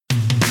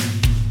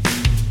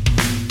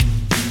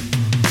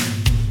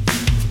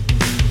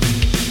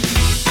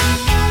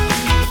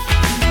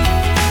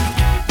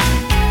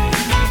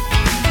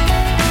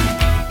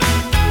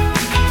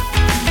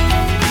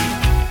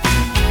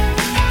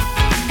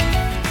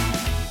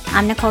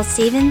I'm Nicole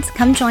Stevens.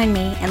 Come join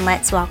me and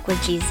let's walk with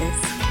Jesus.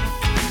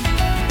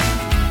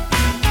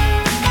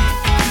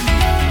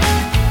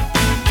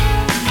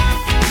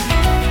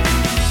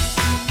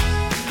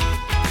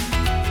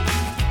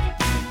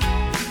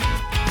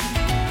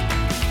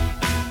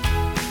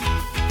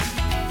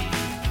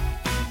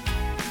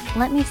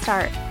 Let me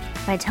start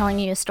by telling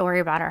you a story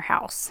about our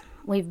house.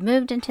 We've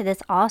moved into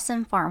this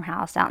awesome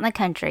farmhouse out in the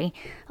country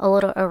a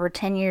little over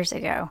 10 years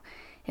ago.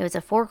 It was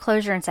a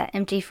foreclosure and sat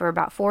empty for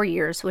about 4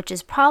 years, which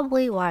is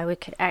probably why we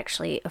could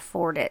actually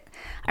afford it.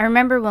 I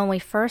remember when we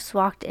first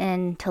walked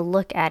in to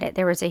look at it,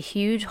 there was a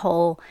huge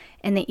hole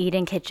in the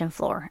eat-in kitchen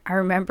floor. I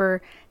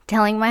remember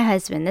telling my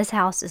husband this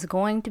house is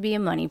going to be a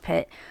money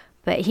pit,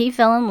 but he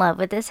fell in love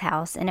with this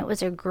house and it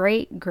was a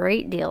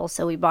great deal,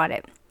 so we bought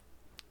it.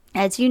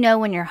 As you know,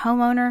 when you're a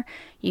homeowner,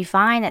 you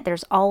find that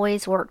there's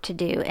always work to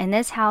do, and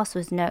this house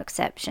was no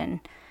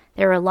exception.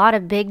 There were a lot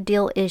of big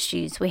deal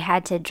issues we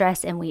had to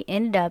address, and we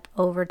ended up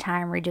over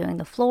time redoing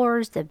the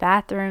floors, the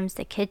bathrooms,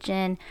 the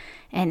kitchen,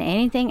 and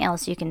anything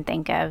else you can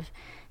think of.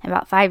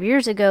 About 5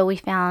 years ago, we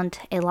found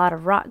a lot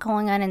of rot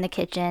going on in the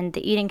kitchen,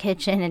 the eating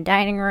kitchen and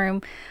dining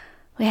room.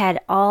 We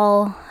had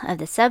all of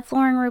the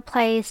subflooring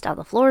replaced, all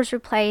the floors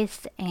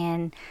replaced,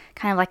 and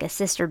kind of like a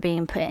sister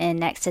beam put in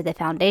next to the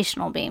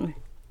foundational beam.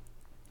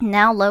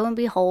 Now, lo and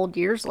behold,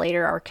 years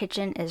later, our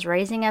kitchen is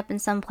raising up in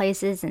some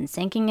places and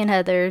sinking in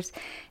others,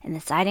 and the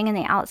siding in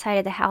the outside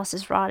of the house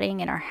is rotting,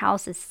 and our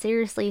house is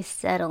seriously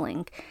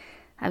settling.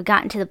 I've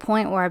gotten to the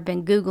point where I've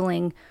been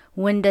Googling,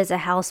 when does a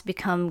house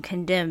become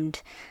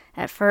condemned?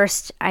 At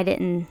first, I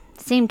didn't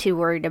seem too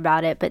worried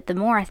about it, but the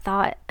more I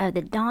thought of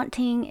the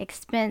daunting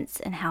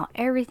expense and how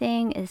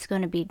everything is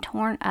going to be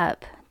torn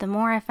up, the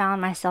more I found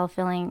myself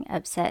feeling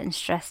upset and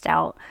stressed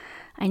out.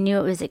 I knew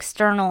it was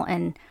external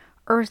and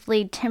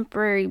earthly,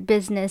 temporary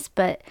business,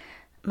 but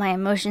my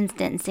emotions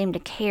didn't seem to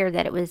care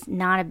that it was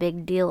not a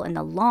big deal in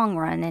the long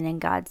run and in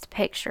God's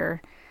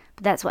picture.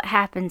 But that's what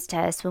happens to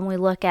us when we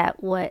look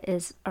at what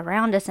is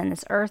around us in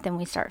this earth and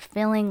we start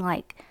feeling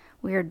like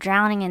we are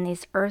drowning in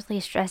these earthly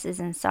stresses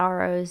and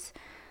sorrows.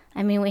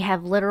 I mean, we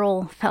have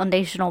literal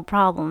foundational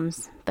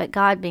problems, but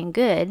God being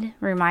good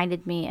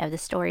reminded me of the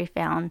story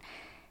found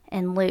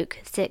in Luke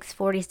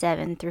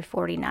 6:47 through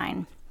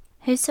 49.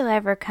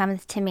 Whosoever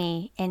cometh to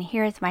me and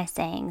heareth my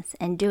sayings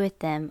and doeth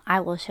them, I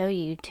will show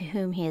you to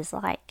whom he is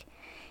like.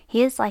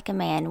 He is like a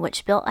man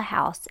which built a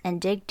house and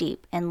digged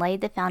deep and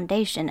laid the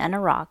foundation on a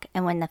rock,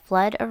 and when the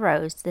flood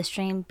arose, the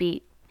stream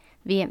beat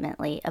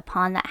vehemently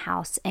upon that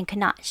house and could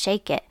not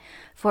shake it,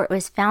 for it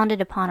was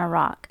founded upon a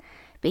rock.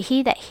 But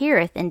he that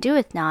heareth and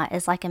doeth not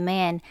is like a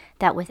man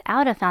that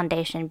without a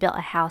foundation built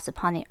a house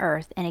upon the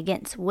earth, and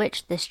against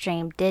which the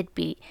stream did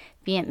beat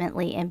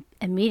vehemently, and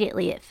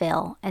immediately it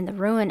fell, and the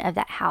ruin of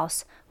that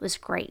house was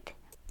great.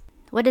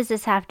 What does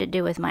this have to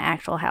do with my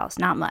actual house?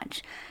 Not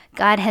much.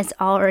 God has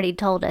already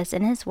told us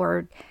in his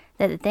word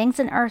that the things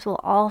on earth will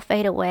all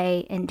fade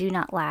away and do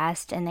not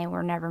last, and they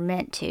were never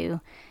meant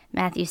to.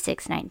 Matthew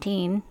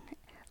 6:19,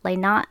 lay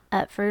not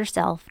up for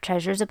yourself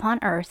treasures upon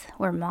earth,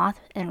 where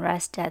moth and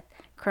rust doth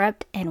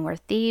corrupt, and where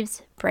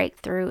thieves break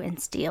through and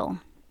steal.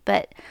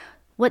 But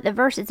what the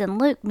verses in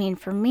Luke mean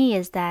for me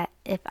is that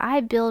if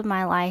I build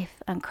my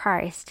life on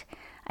Christ,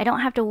 I don't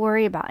have to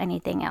worry about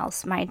anything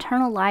else. My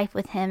eternal life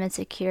with him is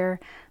secure.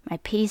 My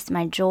peace,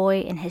 my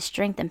joy, and his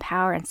strength and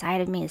power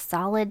inside of me is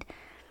solid.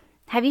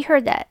 Have you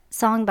heard that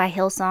song by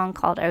Hillsong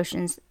called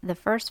Oceans? The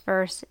first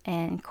verse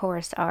and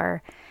chorus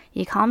are,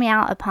 you call me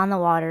out upon the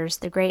waters,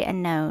 the great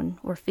unknown,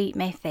 where feet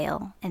may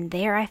fail, and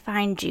there I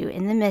find you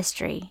in the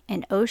mystery,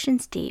 in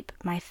oceans deep,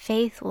 my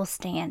faith will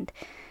stand,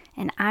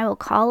 and I will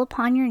call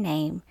upon your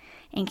name,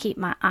 and keep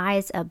my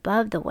eyes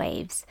above the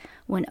waves.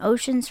 When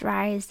oceans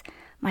rise,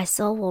 my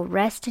soul will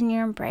rest in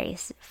your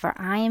embrace, for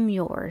I am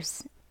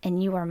yours,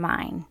 and you are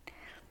mine.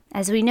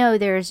 As we know,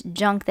 there's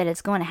junk that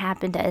is going to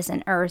happen to us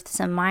on earth,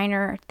 some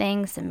minor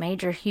things, some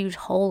major huge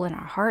hole in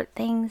our heart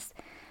things.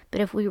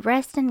 But if we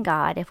rest in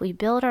God, if we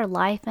build our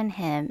life in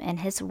him and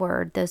his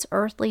word, those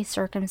earthly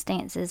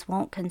circumstances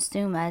won't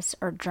consume us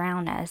or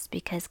drown us,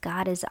 because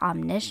God is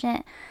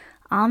omniscient,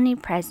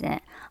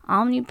 omnipresent,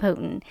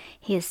 omnipotent.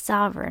 He is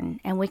sovereign,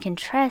 and we can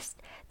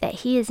trust that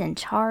he is in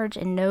charge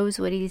and knows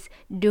what he's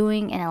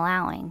doing and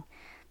allowing.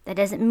 That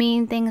doesn't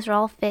mean things are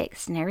all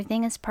fixed and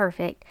everything is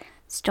perfect.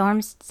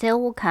 Storms still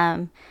will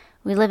come.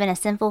 We live in a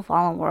sinful,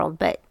 fallen world,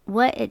 but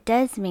what it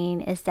does mean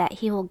is that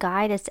he will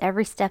guide us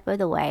every step of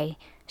the way,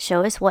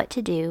 show us what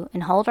to do,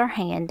 and hold our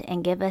hand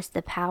and give us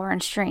the power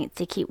and strength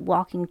to keep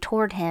walking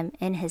toward him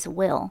in his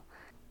will.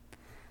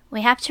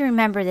 We have to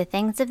remember the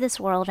things of this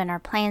world and our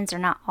plans are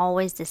not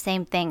always the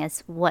same thing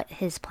as what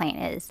his plan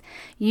is.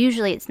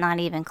 Usually it's not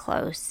even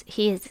close.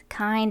 He is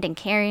kind and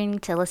caring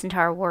to listen to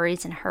our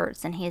worries and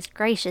hurts, and he is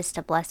gracious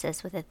to bless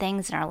us with the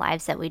things in our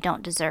lives that we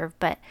don't deserve.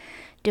 But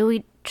do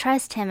we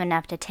trust him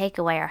enough to take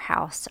away our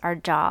house, our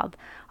job,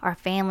 our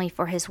family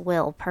for his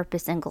will,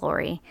 purpose, and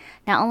glory?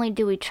 Not only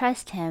do we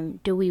trust him,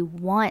 do we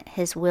want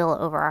his will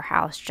over our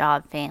house,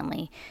 job,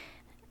 family?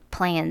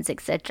 plans,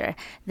 etc.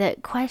 The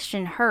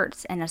question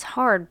hurts and is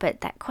hard,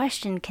 but that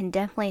question can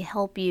definitely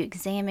help you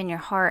examine your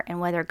heart and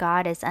whether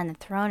God is on the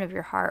throne of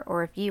your heart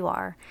or if you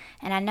are.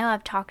 And I know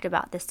I've talked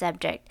about this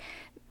subject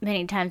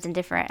many times in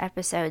different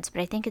episodes,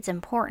 but I think it's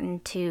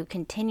important to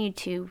continue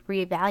to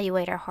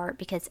reevaluate our heart,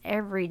 because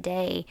every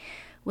day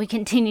we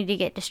continue to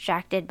get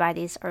distracted by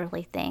these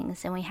earthly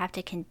things, and we have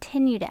to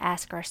continue to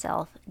ask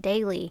ourselves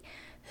daily,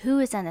 who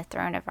is on the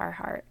throne of our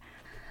heart?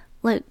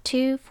 Luke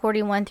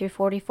 2:41 through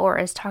 44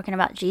 is talking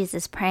about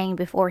Jesus praying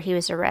before he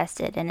was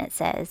arrested, and it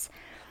says,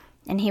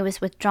 "And he was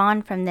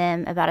withdrawn from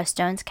them about a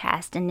stone's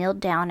cast, and kneeled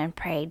down and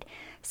prayed,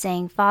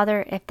 saying,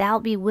 Father, if thou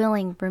be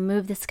willing,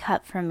 remove this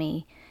cup from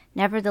me.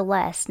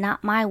 Nevertheless,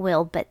 not my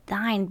will, but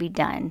thine be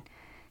done.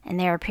 And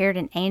there appeared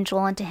an angel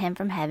unto him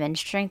from heaven,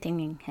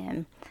 strengthening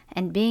him.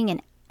 And being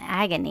in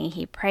agony,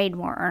 he prayed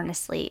more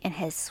earnestly, and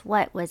his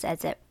sweat was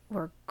as it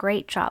were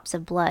great drops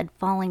of blood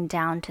falling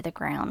down to the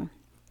ground."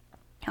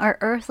 Our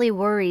earthly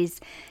worries,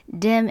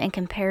 dim in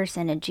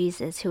comparison to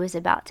Jesus, who is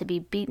about to be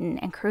beaten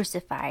and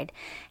crucified,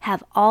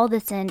 have all the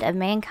sin of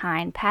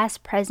mankind,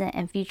 past, present,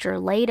 and future,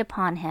 laid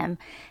upon him,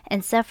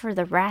 and suffer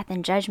the wrath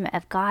and judgment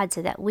of God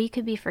so that we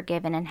could be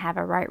forgiven and have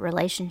a right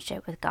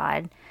relationship with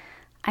God.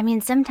 I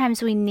mean,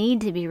 sometimes we need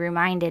to be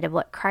reminded of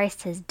what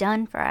Christ has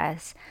done for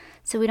us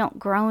so we don't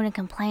groan and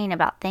complain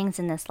about things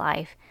in this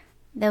life,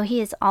 though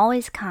he is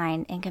always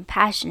kind and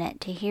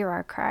compassionate to hear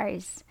our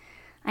cries.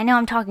 I know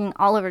I'm talking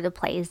all over the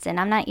place, and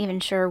I'm not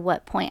even sure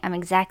what point I'm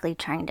exactly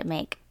trying to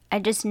make. I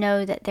just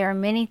know that there are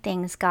many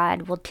things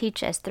God will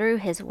teach us through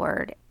his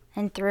word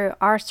and through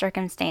our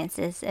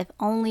circumstances if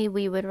only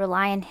we would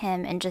rely on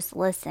him and just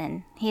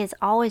listen. He is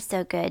always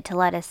so good to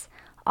let us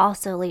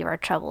also leave our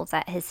troubles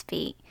at his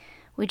feet.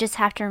 We just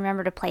have to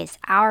remember to place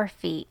our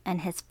feet on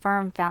his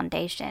firm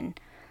foundation.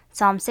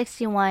 Psalm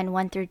 61,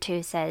 1 through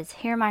 2 says,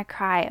 "Hear my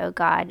cry, O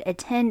God,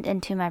 attend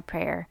unto my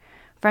prayer.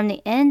 From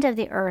the end of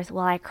the earth will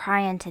I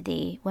cry unto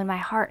thee. When my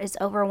heart is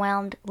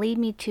overwhelmed, lead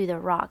me to the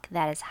rock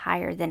that is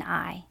higher than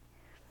I."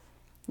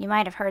 You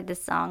might have heard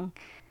this song.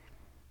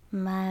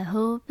 My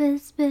hope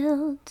is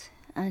built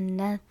on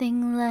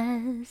nothing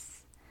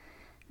less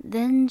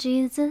than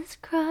Jesus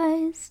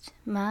Christ,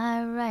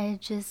 my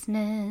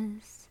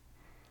righteousness.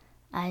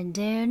 I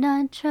dare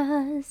not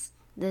trust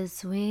the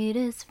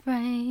sweetest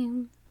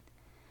frame,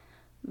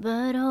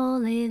 but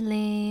wholly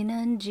lean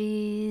on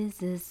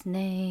Jesus'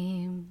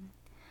 name.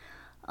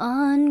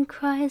 On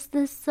Christ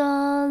the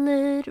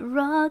solid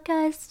rock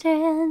I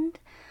stand,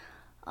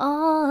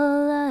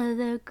 all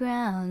other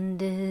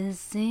ground is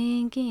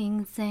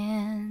sinking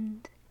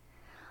sand.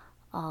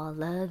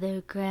 All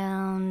other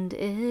ground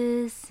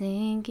is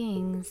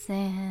sinking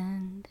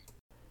sand.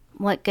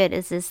 What good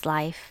is this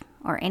life,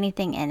 or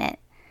anything in it,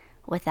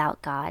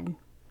 without God?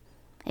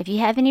 If you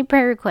have any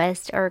prayer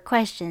requests or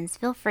questions,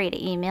 feel free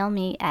to email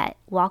me at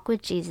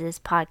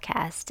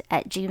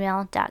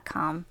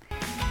walkwithjesuspodcast@gmail.com,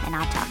 and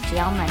I'll talk to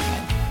you on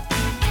Monday.